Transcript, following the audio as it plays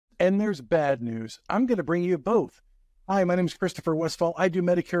And there's bad news. I'm going to bring you both. Hi, my name is Christopher Westfall. I do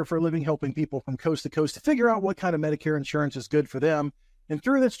Medicare for a living, helping people from coast to coast to figure out what kind of Medicare insurance is good for them. And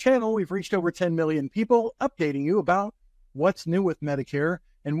through this channel, we've reached over 10 million people, updating you about what's new with Medicare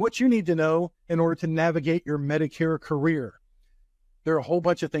and what you need to know in order to navigate your Medicare career. There are a whole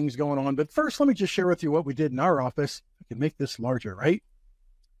bunch of things going on, but first, let me just share with you what we did in our office. I can make this larger, right?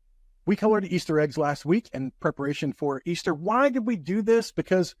 We colored Easter eggs last week in preparation for Easter. Why did we do this?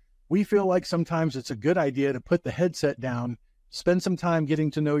 Because we feel like sometimes it's a good idea to put the headset down, spend some time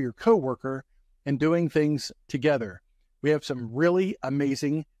getting to know your coworker and doing things together. We have some really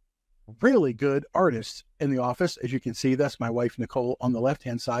amazing, really good artists in the office. As you can see, that's my wife, Nicole, on the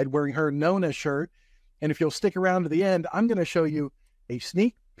left-hand side, wearing her 𝗏𝗏 shirt. And if you'll stick around to the end, I'm going to show you a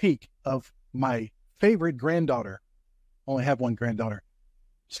sneak peek of my favorite granddaughter. I only have one granddaughter,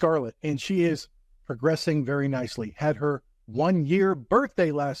 Scarlett, and she is progressing very nicely. Had her 1-year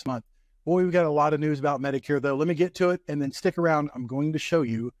birthday last month. Boy, we've got a lot of news about Medicare, though. Let me get to it, and then stick around. I'm going to show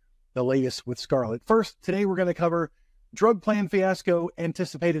you the latest with Scarlett. First, today we're going to cover drug plan fiasco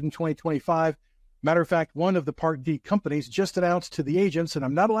anticipated in 2025. Matter of fact, one of the Part D companies just announced to the agents, and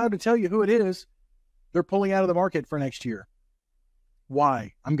I'm not allowed to tell you who it is, they're pulling out of the market for next year.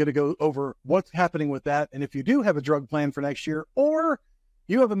 Why? I'm going to go over what's happening with that, and if you do have a drug plan for next year, or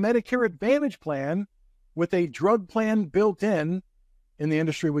you have a Medicare Advantage plan with a drug plan built in the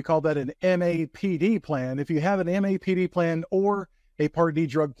industry, we call that an MAPD plan. If you have an MAPD plan or a Part D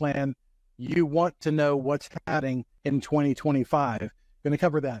drug plan, you want to know what's happening in 2025. Going to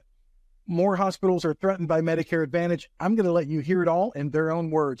cover that. More hospitals are threatened by Medicare Advantage. I'm going to let you hear it all in their own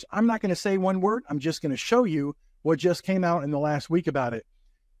words. I'm not going to say one word. I'm just going to show you what just came out in the last week about it.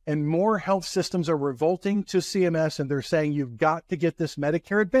 And more health systems are revolting to CMS, and they're saying you've got to get this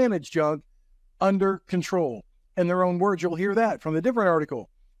Medicare Advantage junk under control. In their own words, you'll hear that from the different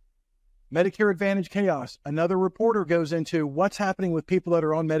article. Medicare Advantage chaos. Another reporter goes into what's happening with people that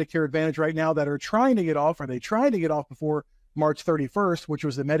are on Medicare Advantage right now that are trying to get off, or they tried to get off before March 31st, which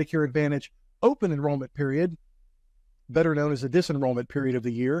was the Medicare Advantage open enrollment period, better known as the disenrollment period of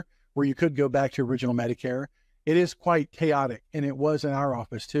the year, where you could go back to original Medicare. It is quite chaotic, and it was in our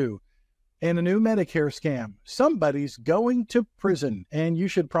office too. And a new Medicare scam. Somebody's going to prison, and you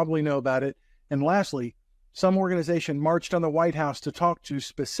should probably know about it. And lastly, some organization marched on the White House to talk to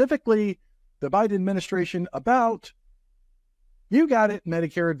specifically the Biden administration about, you got it,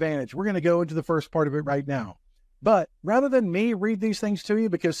 Medicare Advantage. We're going to go into the first part of it right now. But rather than me read these things to you,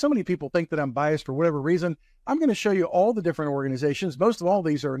 because so many people think that I'm biased for whatever reason, I'm going to show you all the different organizations. Most of all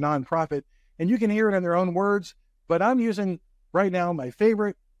these are nonprofit, and you can hear it in their own words. But I'm using right now my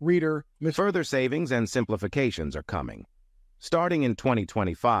favorite reader. Further savings and simplifications are coming. Starting in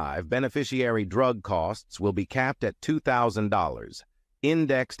 2025, beneficiary drug costs will be capped at $2,000,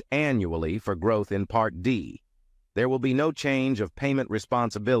 indexed annually for growth in Part D. There will be no change of payment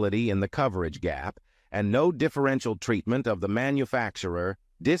responsibility in the coverage gap, and no differential treatment of the manufacturer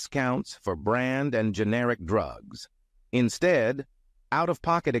discounts for brand and generic drugs. Instead,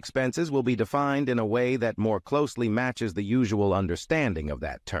 out-of-pocket expenses will be defined in a way that more closely matches the usual understanding of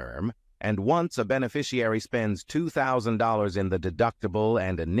that term. And once a beneficiary spends $2,000 in the deductible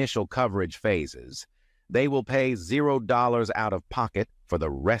and initial coverage phases, they will pay $0 out of pocket for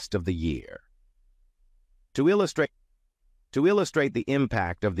the rest of the year. To illustrate the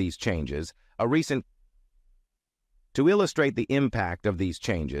impact of these changes, a recent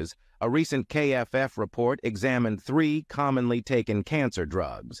KFF report examined 3 commonly taken cancer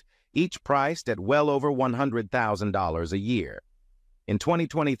drugs, each priced at well over $100,000 a year. In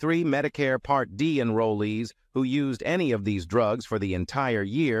 2023, Medicare Part D enrollees who used any of these drugs for the entire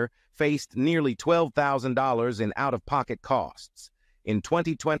year faced nearly $12,000 in out-of-pocket costs. In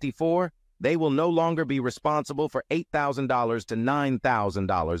 2024, they will no longer be responsible for $8,000 to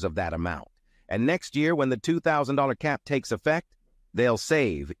 $9,000 of that amount. And next year, when the $2,000 cap takes effect, they'll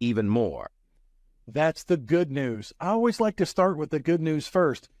save even more. That's the good news. I always like to start with the good news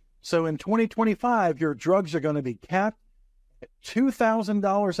first. So in 2025, your drugs are going to be capped at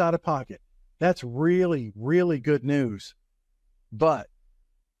 $2,000 out of pocket. That's really, really good news. But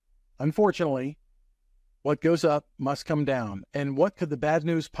unfortunately, what goes up must come down. And what could the bad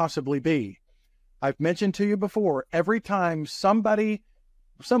news possibly be? I've mentioned to you before, every time somebody,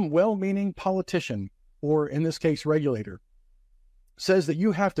 some well-meaning politician, or in this case, regulator, says that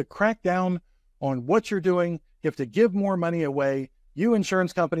you have to crack down on what you're doing, you have to give more money away, you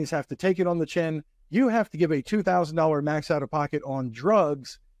insurance companies have to take it on the chin, you have to give a $2,000 max out of pocket on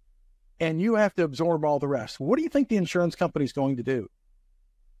drugs, and you have to absorb all the rest. What do you think the insurance company is going to do?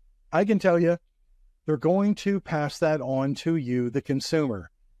 I can tell you, they're going to pass that on to you, the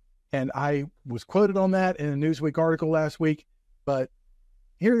consumer. And I was quoted on that in a Newsweek article last week, but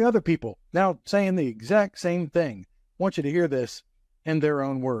here are other people now saying the exact same thing. I want you to hear this in their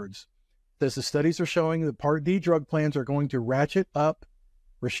own words. It says the studies are showing that Part D drug plans are going to ratchet up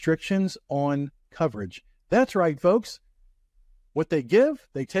restrictions on coverage. That's right, folks. What they give,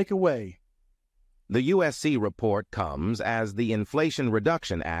 they take away. The USC report comes as the Inflation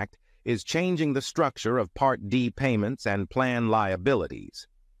Reduction Act is changing the structure of Part D payments and plan liabilities.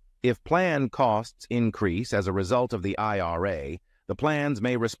 If plan costs increase as a result of the IRA, the plans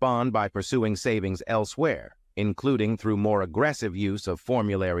may respond by pursuing savings elsewhere, including through more aggressive use of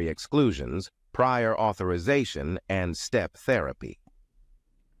formulary exclusions, prior authorization, and step therapy.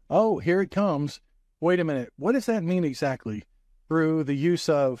 Oh, here it comes. Wait a minute. What does that mean exactly? Through the use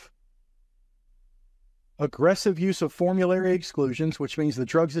of aggressive use of formulary exclusions, which means the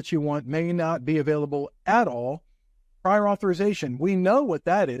drugs that you want may not be available at all. Prior authorization, we know what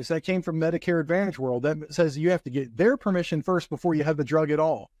that is. That came from Medicare Advantage world. That says you have to get their permission first before you have the drug at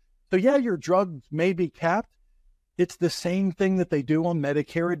all. So yeah, your drug may be capped. It's the same thing that they do on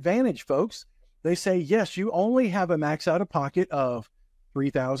Medicare Advantage, folks. They say, yes, you only have a max out of pocket of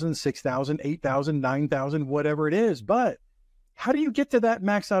 $3,000, $6,000, $8,000, $9,000, whatever it is. But how do you get to that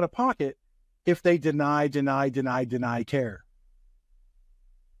max out of pocket if they deny care?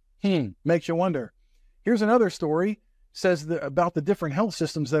 Makes you wonder. Here's another story. Says about the different health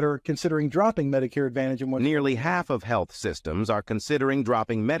systems that are considering dropping Medicare Advantage. And Nearly half of health systems are considering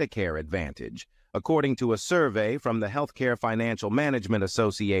dropping Medicare Advantage, according to a survey from the Healthcare Financial Management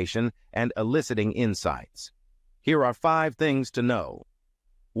Association and Eliciting Insights. Here are 5 things to know.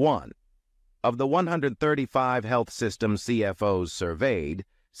 1. Of the 135 health system CFOs surveyed,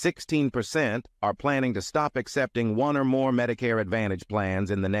 16% are planning to stop accepting one or more Medicare Advantage plans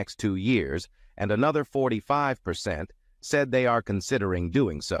in the next 2 years, and another 45% said they are considering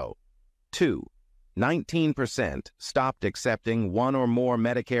doing so. 2. 19% stopped accepting one or more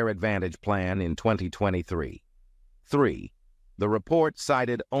Medicare Advantage plan in 2023. 3. The report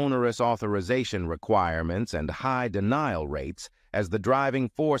cited onerous authorization requirements and high denial rates as the driving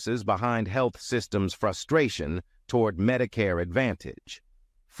forces behind health systems' frustration toward Medicare Advantage.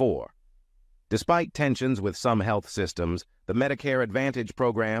 4. Despite tensions with some health systems, the Medicare Advantage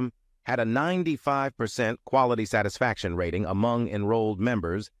program had a 95% quality satisfaction rating among enrolled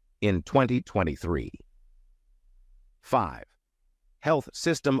members in 2023. 5. Health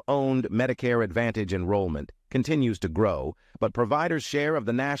system-owned Medicare Advantage enrollment continues to grow, but providers' share of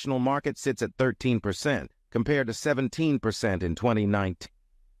the national market sits at 13%, compared to 17% in 2019.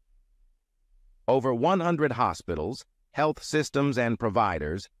 Over 100 hospitals, health systems, and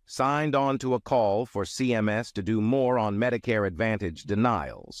providers signed on to a call for CMS to do more on Medicare Advantage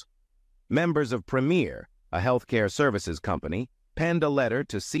denials. Members of Premier, a healthcare services company, penned a letter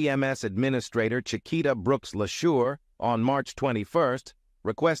to CMS Administrator 𝗁𝗂𝗓 on March 21st,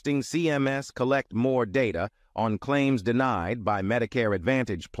 requesting CMS collect more data on claims denied by Medicare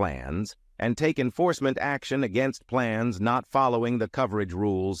Advantage plans and take enforcement action against plans not following the coverage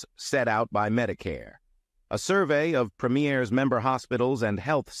rules set out by Medicare. A survey of Premier's member hospitals and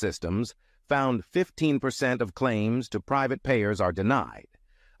health systems found 15% of claims to private payers are denied.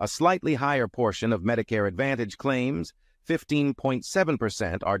 A slightly higher portion of Medicare Advantage claims,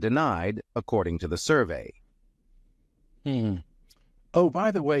 15.7%, are denied, according to the survey. Oh, by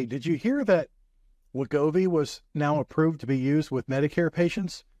the way, did you hear that Wegovy was now approved to be used with Medicare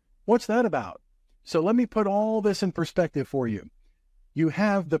patients? What's that about? So let me put all this in perspective for you. You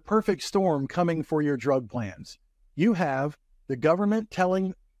have the perfect storm coming for your drug plans. You have the government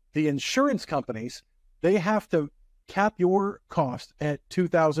telling the insurance companies they have to cap your cost at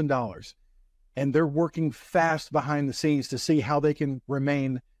 $2,000. And they're working fast behind the scenes to see how they can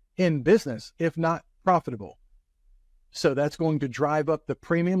remain in business, if not profitable. So that's going to drive up the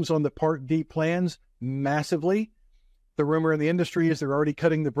premiums on the Part D plans massively. The rumor in the industry is they're already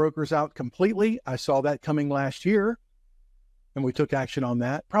cutting the brokers out completely. I saw that coming last year, and we took action on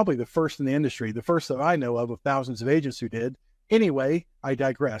that. Probably the first in the industry, the first that I know of thousands of agents who did. Anyway, I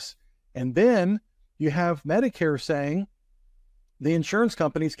digress. And then you have Medicare saying the insurance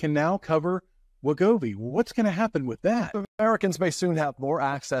companies can now cover Wegovy. What's going to happen with that? Americans may soon have more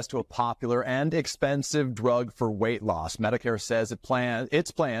access to a popular and expensive drug for weight loss. Medicare says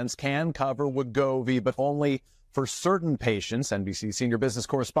its plans can cover Wegovy, but only for certain patients. NBC senior business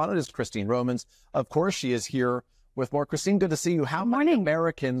correspondent is Christine Romans. Of course, she is here with more. Christine, good to see you. How many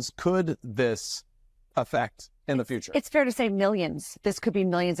Americans could this affect in the future? It's fair to say millions. This could be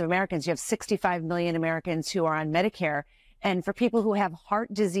millions of Americans. You have 65 million Americans who are on Medicare. And for people who have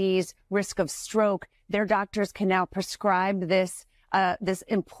heart disease, risk of stroke, their doctors can now prescribe this this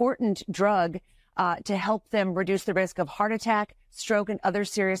important drug to help them reduce the risk of heart attack, stroke, and other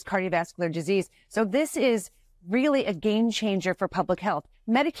serious cardiovascular disease. So this is really a game changer for public health.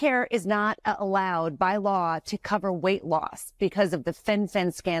 Medicare is not allowed by law to cover weight loss because of the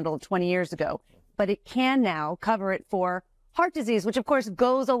fen-phen scandal 20 years ago, but it can now cover it for heart disease, which of course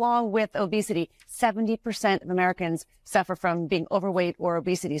goes along with obesity. 70% of Americans suffer from being overweight or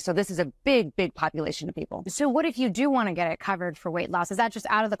obesity. So this is a big, big population of people. So what if you do want to get it covered for weight loss? Is that just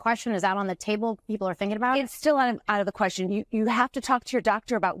out of the question? Is that on the table? People are thinking about it? It's still out of the question. You have to talk to your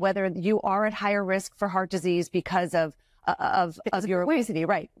doctor about whether you are at higher risk for heart disease because of your obesity.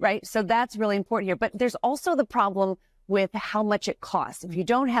 Right. So that's really important here. But there's also the problem with how much it costs. If you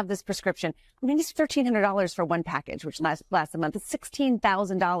don't have this prescription, I mean, it's $1,300 for one package, which lasts a month. It's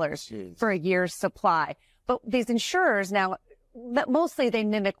 $16,000 for a year's supply. But these insurers now, mostly they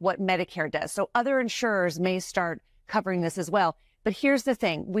mimic what Medicare does. So other insurers may start covering this as well. But here's the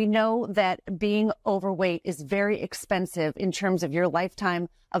thing. We know that being overweight is very expensive in terms of your lifetime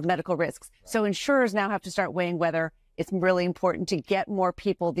of medical risks. So insurers now have to start weighing whether it's really important to get more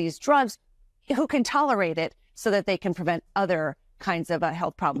people these drugs who can tolerate it, so that they can prevent other kinds of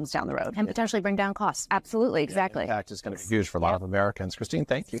health problems down the road. And potentially bring down costs. Absolutely, exactly. The impact is going to be huge for a lot of Americans. Christine,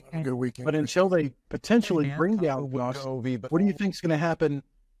 thank you. Good weekend. But until they potentially bring down costs, what do you think is going to happen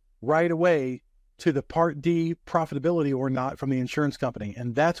right away to the Part D profitability or not from the insurance company?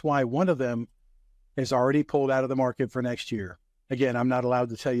 And that's why one of them is already pulled out of the market for next year. Again, I'm not allowed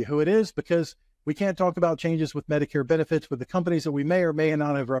to tell you who it is because we can't talk about changes with Medicare benefits with the companies that we may or may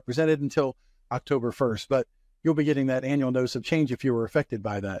not have represented until October 1st. But you'll be getting that annual notice of change if you were affected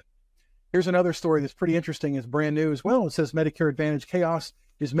by that. Here's another story that's pretty interesting. It's brand new as well. It says Medicare Advantage chaos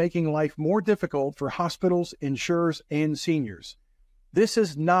is making life more difficult for hospitals, insurers, and seniors. This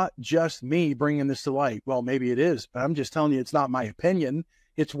is not just me bringing this to light. Well, maybe it is, but I'm just telling you it's not my opinion.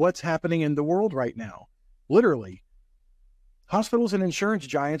 It's what's happening in the world right now. Literally. Hospitals and insurance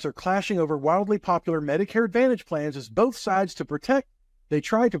giants are clashing over wildly popular Medicare Advantage plans as both sides they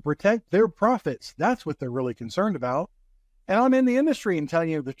try to protect their profits. That's what they're really concerned about. And I'm in the industry and telling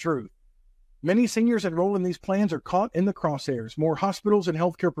you the truth. Many seniors enrolled in these plans are caught in the crosshairs. More hospitals and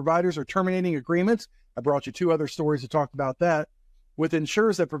healthcare providers are terminating agreements. I brought you 2 other stories to talk about that, with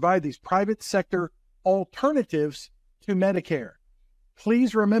insurers that provide these private sector alternatives to Medicare.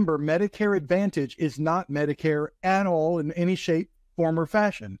 Please remember, Medicare Advantage is not Medicare at all in any shape, form, or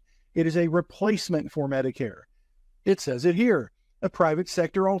fashion. It is a replacement for Medicare. It says it here. A private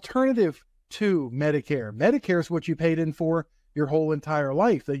sector alternative to Medicare. Medicare is what you paid in for your whole entire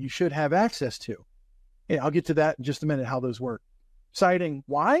life that you should have access to. Yeah, I'll get to that in just a minute, how those work. Citing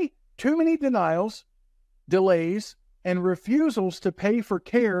why? Too many denials, delays, and refusals to pay for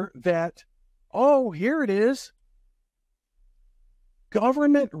care that, oh, here it is,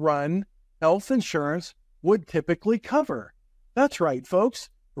 government-run health insurance would typically cover. That's right, folks.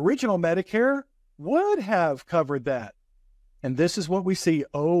 Original Medicare would have covered that. And this is what we see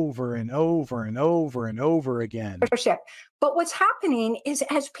over and over and over and over again. But what's happening is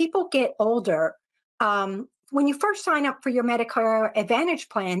as people get older, when you first sign up for your Medicare Advantage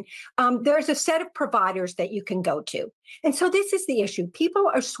plan, there's a set of providers that you can go to. And so this is the issue. People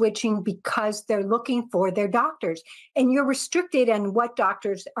are switching because they're looking for their doctors, and you're restricted on what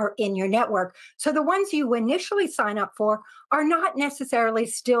doctors are in your network. So the ones you initially sign up for are not necessarily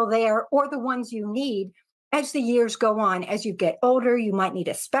still there, or the ones you need. As the years go on, as you get older, you might need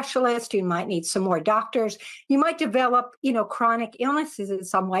a specialist, you might need some more doctors, you might develop, chronic illnesses in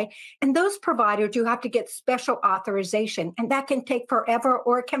some way. And those providers, you have to get special authorization, and that can take forever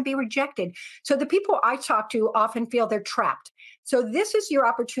or it can be rejected. So the people I talk to often feel they're trapped. So this is your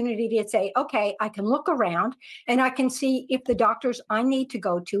opportunity to say, okay, I can look around and I can see if the doctors I need to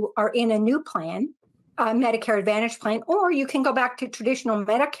go to are in a new plan, Medicare Advantage plan, or you can go back to traditional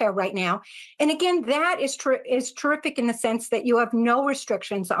Medicare right now. And again, that is terrific in the sense that you have no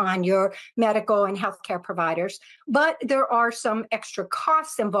restrictions on your medical and healthcare providers, but there are some extra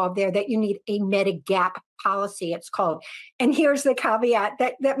costs involved there that you need a Medigap policy, it's called. And here's the caveat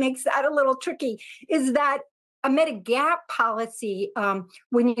that makes that a little tricky, is that a Medigap policy,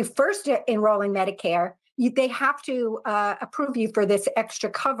 when you first enroll in Medicare, they have to approve you for this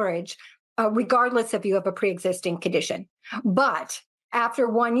extra coverage, regardless if you have a pre-existing condition. But after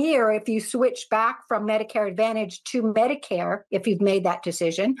 1 year, if you switch back from Medicare Advantage to Medicare, if you've made that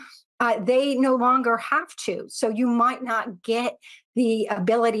decision, they no longer have to. So you might not get the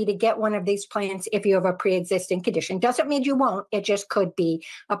ability to get one of these plans if you have a pre-existing condition. Doesn't mean you won't. It just could be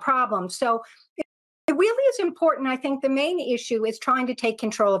a problem. So It really is important. I think the main issue is trying to take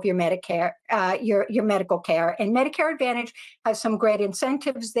control of your Medicare, your medical care. And Medicare Advantage has some great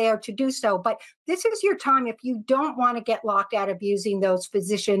incentives there to do so. But this is your time if you don't want to get locked out of using those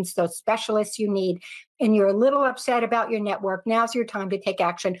physicians, those specialists you need, and you're a little upset about your network. Now's your time to take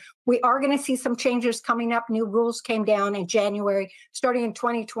action. We are going to see some changes coming up. New rules came down in January, starting in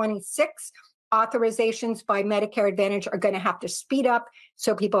 2026. Authorizations by Medicare Advantage are going to have to speed up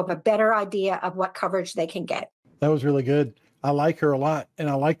so people have a better idea of what coverage they can get. That was really good. I like her a lot. And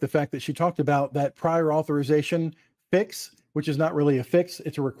I like the fact that she talked about that prior authorization fix, which is not really a fix.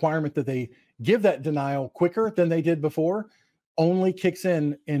 It's a requirement that they give that denial quicker than they did before, only kicks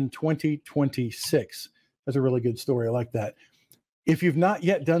in 2026. That's a really good story. I like that. If you've not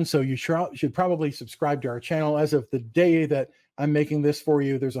yet done so, you should probably subscribe to our channel. As of the day that I'm making this for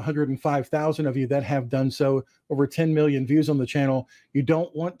you, there's 105,000 of you that have done so, over 10 million views on the channel. You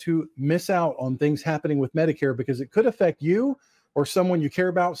don't want to miss out on things happening with Medicare because it could affect you or someone you care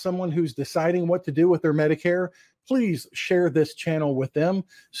about, someone who's deciding what to do with their Medicare. Please share this channel with them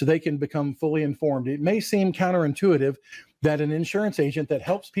so they can become fully informed. It may seem counterintuitive that an insurance agent that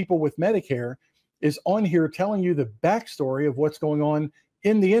helps people with Medicare is on here telling you the backstory of what's going on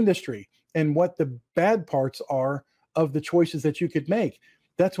in the industry and what the bad parts are of the choices that you could make.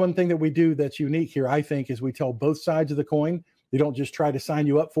 That's one thing that we do that's unique here, I think, is we tell both sides of the coin. They don't just try to sign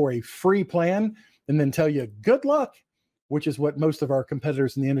you up for a free plan and then tell you good luck, which is what most of our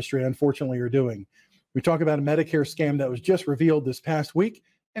competitors in the industry, unfortunately, are doing. We talk about a Medicare scam that was just revealed this past week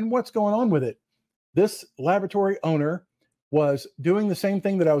and what's going on with it. This laboratory owner was doing the same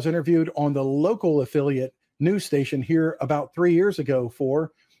thing that I was interviewed on the local affiliate news station here about 3 years ago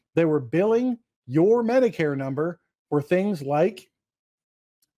for. They were billing your Medicare number for things like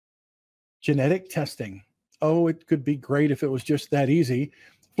genetic testing. Oh, it could be great if it was just that easy.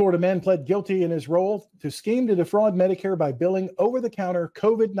 Florida man pled guilty in his role to scheme to defraud Medicare by billing over-the-counter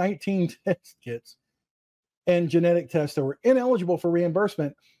COVID-19 test kits and genetic tests that were ineligible for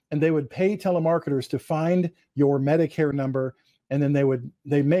reimbursement, and they would pay telemarketers to find your Medicare number, and then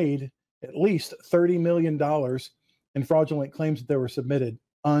they made at least $30 million in fraudulent claims that they were submitted.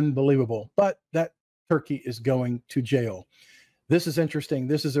 Unbelievable. But that turkey is going to jail. This is interesting.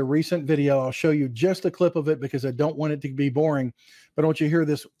 This is a recent video. I'll show you just a clip of it because I don't want it to be boring. But I want you to hear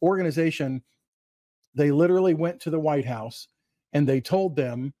this organization. They literally went to the White House and they told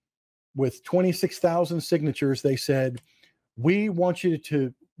them with 26,000 signatures, they said, we want you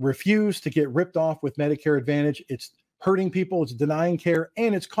to refuse to get ripped off with Medicare Advantage. It's hurting people, it's denying care,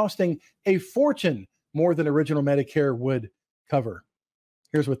 and it's costing a fortune more than original Medicare would cover.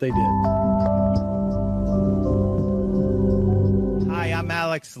 Here's what they did. Hi, I'm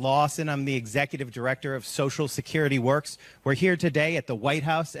Alex Lawson. I'm the Executive Director of Social Security Works. We're here today at the White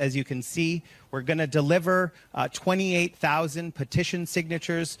House. As you can see, we're going to deliver 28,000 petition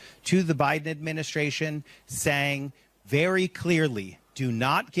signatures to the Biden administration saying very clearly, do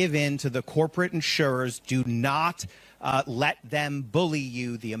not give in to the corporate insurers. Do not let them bully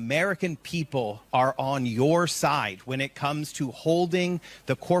you. The American people are on your side when it comes to holding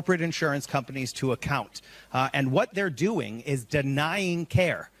the corporate insurance companies to account. And what they're doing is denying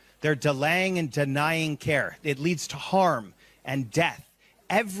care. They're delaying and denying care. It leads to harm and death.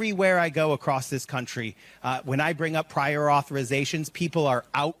 Everywhere I go across this country, when I bring up prior authorizations, people are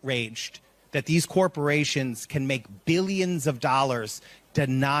outraged that these corporations can make billions of dollars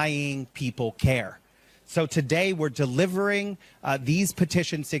denying people care. So today we're delivering these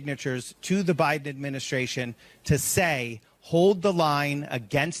petition signatures to the Biden administration to say, hold the line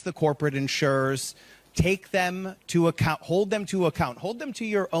against the corporate insurers, take them to account, hold them to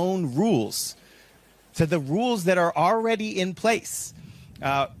your own rules, to the rules that are already in place.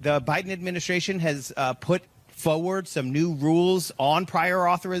 The Biden administration has put forward some new rules on prior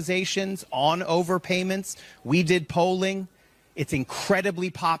authorizations, on overpayments. We did polling. It's incredibly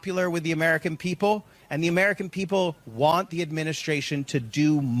popular with the American people, and the American people want the administration to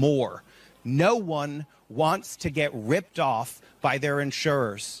do more. No one wants to get ripped off by their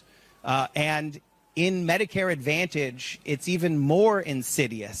insurers. And in Medicare Advantage, it's even more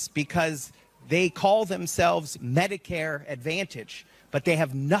insidious because they call themselves Medicare Advantage, but they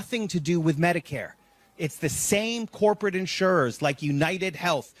have nothing to do with Medicare. It's the same corporate insurers like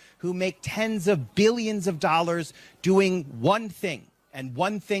UnitedHealth who make tens of billions of dollars doing one thing and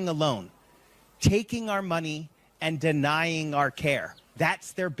one thing alone, taking our money and denying our care.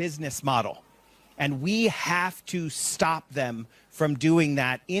 That's their business model. And we have to stop them from doing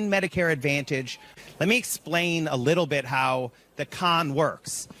that in Medicare Advantage. Let me explain a little bit how the con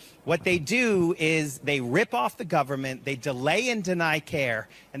works. What they do is they rip off the government, they delay and deny care,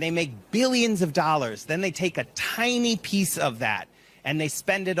 and they make billions of dollars. Then they take a tiny piece of that and they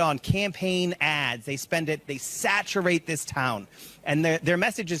spend it on campaign ads. They saturate this town. And their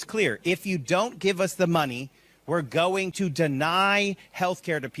message is clear. If you don't give us the money, we're going to deny health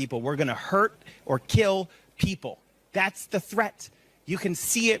care to people. We're going to hurt or kill people. That's the threat. You can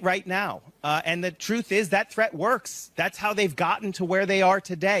see it right now. And the truth is that threat works. That's how they've gotten to where they are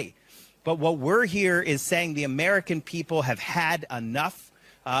today. But what we're here is saying the American people have had enough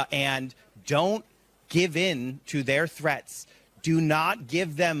and don't give in to their threats. Do not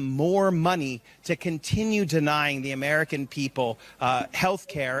give them more money to continue denying the American people health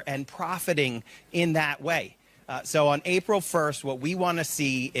care and profiting in that way. So on April 1st, what we want to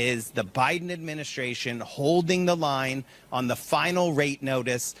see is the Biden administration holding the line on the final rate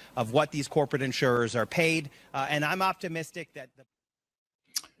notice of what these corporate insurers are paid. And I'm optimistic that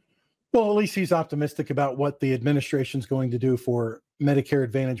Well, at least he's optimistic about what the administration's going to do for Medicare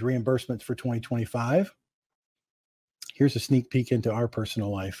Advantage reimbursements for 2025. Here's a sneak peek into our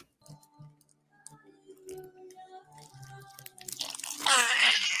personal life.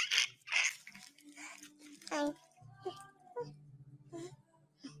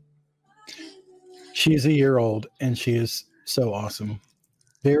 She's a year old and she is so awesome.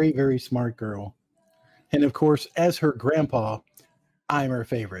 Very, very smart girl. And of course, as her grandpa, I'm her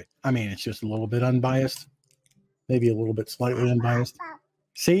favorite. I mean, it's just a little bit unbiased, maybe a little bit slightly unbiased.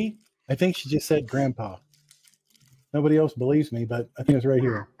 See, I think she just said grandpa. Nobody else believes me, but I think it's right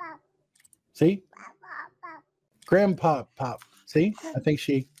here. See? Grandpa pop. See? I think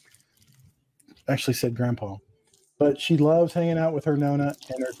she actually said grandpa. But she loves hanging out with her Nona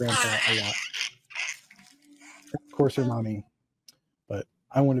and her grandpa a lot. Of course, her mommy. But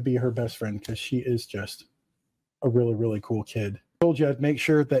I want to be her best friend because she is just a really, really cool kid. I told you I'd make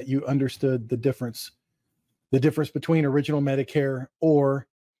sure that you understood the difference between original Medicare or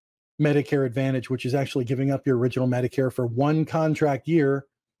Medicare Advantage, which is actually giving up your original Medicare for one contract year,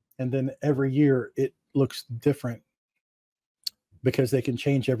 and then every year it looks different because they can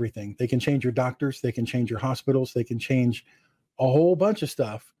change everything. They can change your doctors, they can change your hospitals, they can change a whole bunch of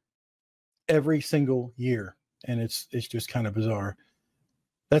stuff every single year, and it's just kind of bizarre.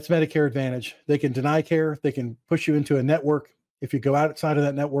 That's Medicare Advantage. They can deny care, they can push you into a network. If you go outside of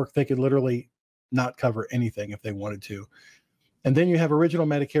that network, they could literally not cover anything if they wanted to. And then you have original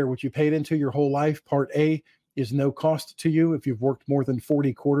Medicare, which you paid into your whole life. Part A is no cost to you. If you've worked more than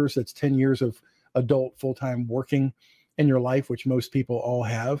 40 quarters, that's 10 years of adult full-time working in your life, which most people all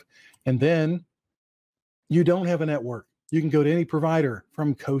have. And then you don't have a network. You can go to any provider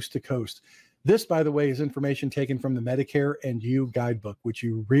from coast to coast. This, by the way, is information taken from the Medicare and You guidebook, which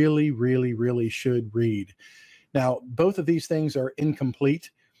you really, really, really should read. Now, both of these things are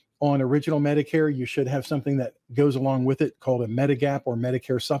incomplete. On original Medicare, you should have something that goes along with it called a Medigap or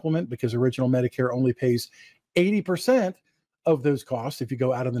Medicare supplement, because original Medicare only pays 80% of those costs. If you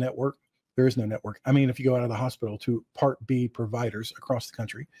go out of the network, there is no network. I mean, if you go out of the hospital to Part B providers across the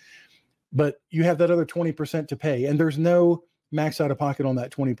country, but you have that other 20% to pay, and there's no max out of pocket on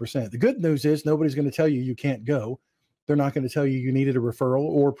that 20%. The good news is nobody's going to tell you you can't go. They're not going to tell you you needed a referral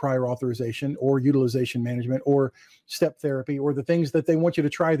or prior authorization or utilization management or step therapy or the things that they want you to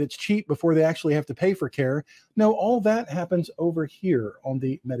try that's cheap before they actually have to pay for care. No, all that happens over here on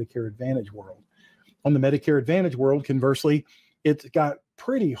the Medicare Advantage world. On the Medicare Advantage world, conversely, it's got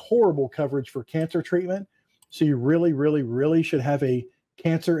pretty horrible coverage for cancer treatment. So you really, really, really should have a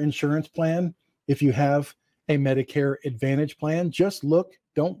cancer insurance plan if you have a Medicare Advantage plan. Just look,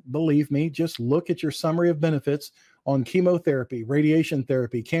 don't believe me, just look at your summary of benefits on chemotherapy, radiation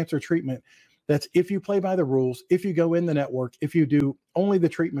therapy, cancer treatment. That's if you play by the rules, if you go in the network, if you do only the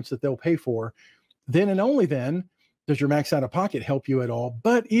treatments that they'll pay for, then and only then does your max out of pocket help you at all.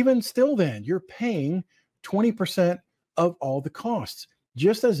 But even still then, you're paying 20% of all the costs,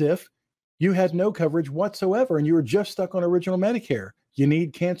 just as if you had no coverage whatsoever and you were just stuck on original Medicare. You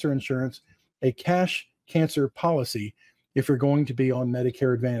need cancer insurance, a cash cancer policy, if you're going to be on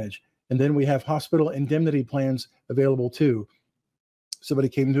Medicare Advantage. And then we have hospital indemnity plans available too. Somebody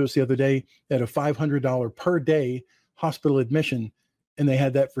came to us the other day at a $500 per day hospital admission, and they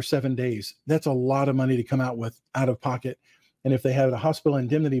had that for 7 days. That's a lot of money to come out with out of pocket. And if they had a hospital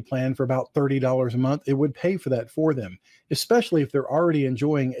indemnity plan for about $30 a month, it would pay for that for them, especially if they're already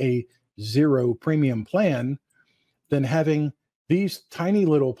enjoying a zero premium plan. Then having these tiny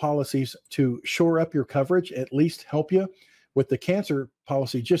little policies to shore up your coverage, at least help you With the cancer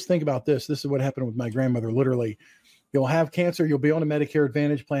policy, just think about this. This is what happened with my grandmother, literally. You'll have cancer, you'll be on a Medicare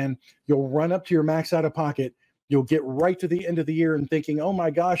Advantage plan, you'll run up to your max out of pocket, you'll get right to the end of the year and thinking, oh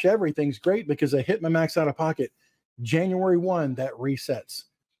my gosh, everything's great because I hit my max out of pocket. January 1, that resets.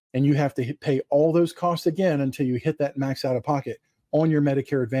 And you have to pay all those costs again until you hit that max out of pocket on your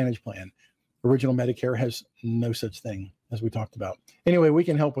Medicare Advantage plan. Original Medicare has no such thing, as we talked about. Anyway, we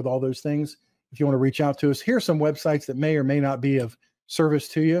can help with all those things. If you want to reach out to us, here's some websites that may or may not be of service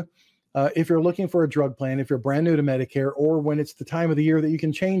to you. If you're looking for a drug plan, if you're brand new to Medicare, or when it's the time of the year that you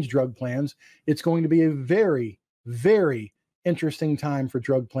can change drug plans, it's going to be a very, very interesting time for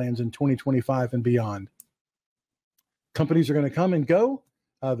drug plans in 2025 and beyond. Companies are going to come and go.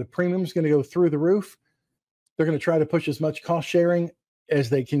 The premium's going to go through the roof. They're going to try to push as much cost sharing as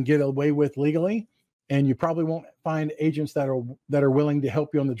they can get away with legally. And you probably won't find agents that are willing to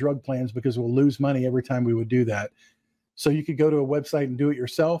help you on the drug plans because we'll lose money every time we would do that. So you could go to a website and do it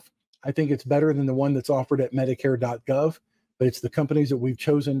yourself. I think it's better than the one that's offered at Medicare.gov, but it's the companies that we've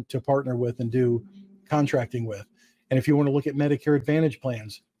chosen to partner with and do contracting with. And if you want to look at Medicare Advantage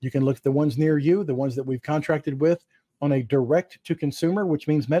plans, you can look at the ones near you, the ones that we've contracted with on a direct to consumer, which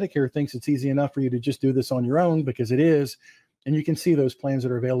means Medicare thinks it's easy enough for you to just do this on your own, because it is. And you can see those plans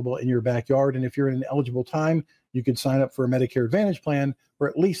that are available in your backyard. And if you're in an eligible time, you could sign up for a Medicare Advantage plan or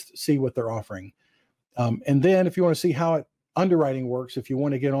at least see what they're offering. And then if you want to see how underwriting works, if you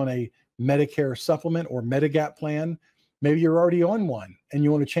want to get on a Medicare supplement or Medigap plan, maybe you're already on one and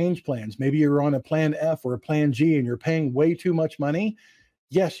you want to change plans. Maybe you're on a plan F or a plan G and you're paying way too much money.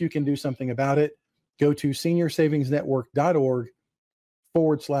 Yes, you can do something about it. Go to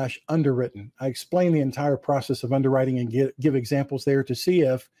seniorssavingsnetwork.org/underwritten. I explain the entire process of underwriting and give examples there to see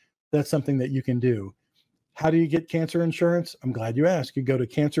if that's something that you can do. How do you get cancer insurance? I'm glad you asked. You go to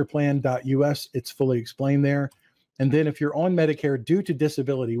cancerplan.us. It's fully explained there. And then if you're on Medicare due to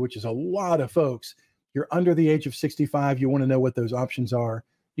disability, which is a lot of folks, you're under the age of 65, you want to know what those options are,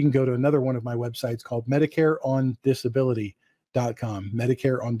 you can go to another one of my websites called MedicareOnDisability.com,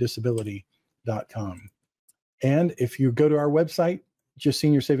 MedicareOnDisability.com. And if you go to our website, just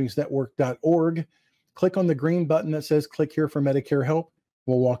seniorssavingsnetwork.org, click on the green button that says click here for Medicare help.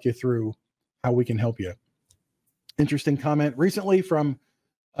 We'll walk you through how we can help you. Interesting comment recently from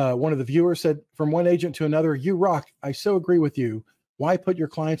one of the viewers said, from one agent to another, you rock. I so agree with you. Why put your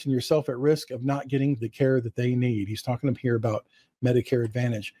clients and yourself at risk of not getting the care that they need? He's talking up here about Medicare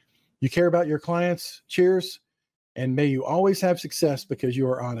Advantage. You care about your clients. Cheers. And may you always have success because you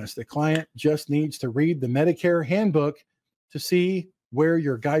are honest. The client just needs to read the Medicare handbook to see where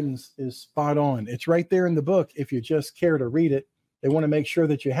your guidance is spot on. It's right there in the book if you just care to read it. They want to make sure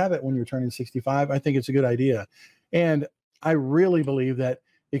that you have it when you're turning 65. I think it's a good idea. And I really believe that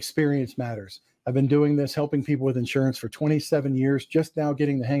experience matters. I've been doing this, helping people with insurance for 27 years, just now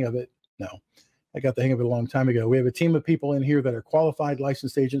getting the hang of it. No, I got the hang of it a long time ago. We have a team of people in here that are qualified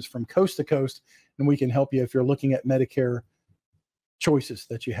licensed agents from coast to coast, and we can help you if you're looking at Medicare choices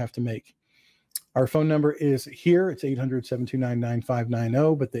that you have to make. Our phone number is here. It's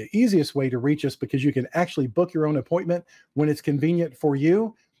 800-729-9590. But the easiest way to reach us, because you can actually book your own appointment when it's convenient for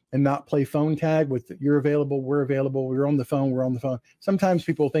you and not play phone tag with you're available, we're available, we're on the phone, we're on the phone. Sometimes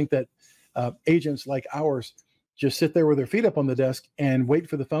people think that agents like ours just sit there with their feet up on the desk and wait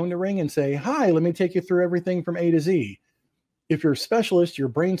for the phone to ring and say, hi, let me take you through everything from A to Z. If you're a specialist, your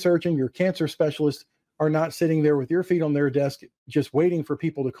brain surgeon, your cancer specialist are not sitting there with your feet on their desk just waiting for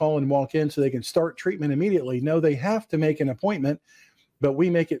people to call and walk in so they can start treatment immediately. No, they have to make an appointment, but we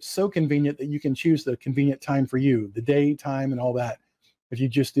make it so convenient that you can choose the convenient time for you, the day, time, and all that. If you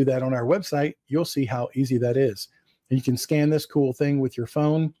just do that on our website, you'll see how easy that is. And you can scan this cool thing with your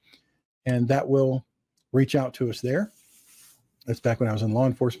phone, and that will reach out to us there. That's back when I was in law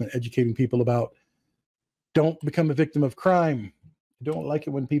enforcement, educating people about don't become a victim of crime. I don't like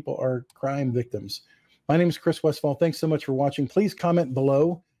it when people are crime victims. My name is Chris Westfall. Thanks so much for watching. Please comment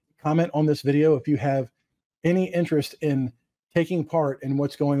below. Comment on this video if you have any interest in taking part in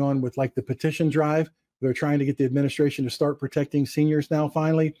what's going on with like the petition drive. They're trying to get the administration to start protecting seniors now,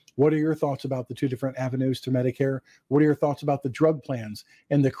 finally. What are your thoughts about the two different avenues to Medicare? What are your thoughts about the drug plans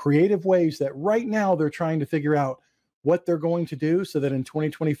and the creative ways that right now they're trying to figure out what they're going to do so that in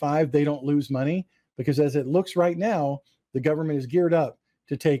 2025 they don't lose money? Because as it looks right now, the government is geared up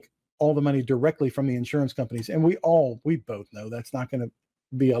to take all the money directly from the insurance companies. And we both know that's not going to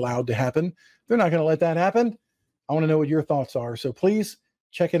be allowed to happen. They're not going to let that happen. I want to know what your thoughts are. So please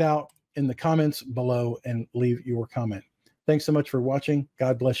check it out in the comments below and leave your comment. Thanks so much for watching.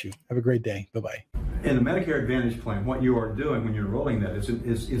 God bless you. Have a great day. Bye-bye. In the Medicare Advantage plan, what you are doing when you're enrolling that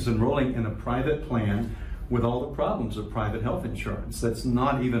is enrolling in a private plan with all the problems of private health insurance that's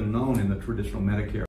not even known in the traditional Medicare.